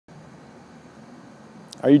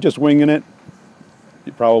Are you just winging it?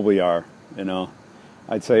 You probably are, you know.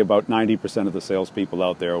 I'd say about 90% of the salespeople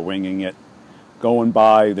out there are winging it, going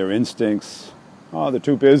by their instincts. Oh, they're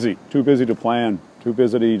too busy to plan, too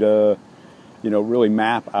busy to, really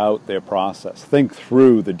map out their process, think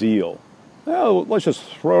through the deal. Well, let's just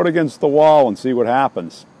throw it against the wall and see what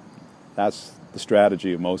happens. That's the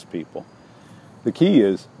strategy of most people. The key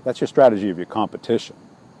is, that's your strategy of your competition.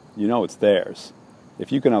 You know it's theirs.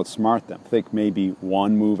 If you can outsmart them, think maybe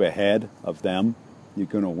one move ahead of them, you're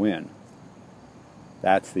going to win.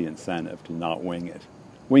 That's the incentive, to not wing it.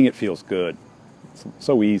 Wing it feels good. It's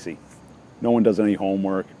so easy. No one does any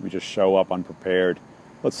homework. We just show up unprepared.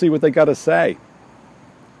 Let's see what they got to say.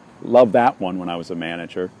 Love that one when I was a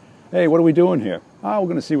manager. Hey, what are we doing here? Oh, we're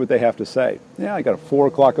going to see what they have to say. Yeah, I got 4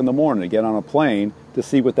 o'clock in the morning to get on a plane to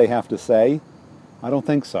see what they have to say. I don't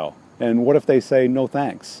think so. And what if they say no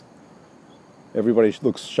thanks? Everybody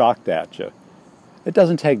looks shocked at you. It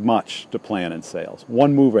doesn't take much to plan in sales.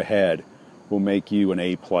 One move ahead will make you an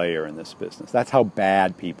A player in this business. That's how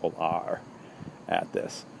bad people are at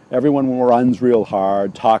this. Everyone runs real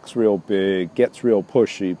hard, talks real big, gets real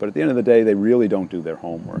pushy, but at the end of the day, they really don't do their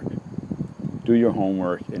homework. Do your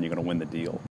homework and you're going to win the deal.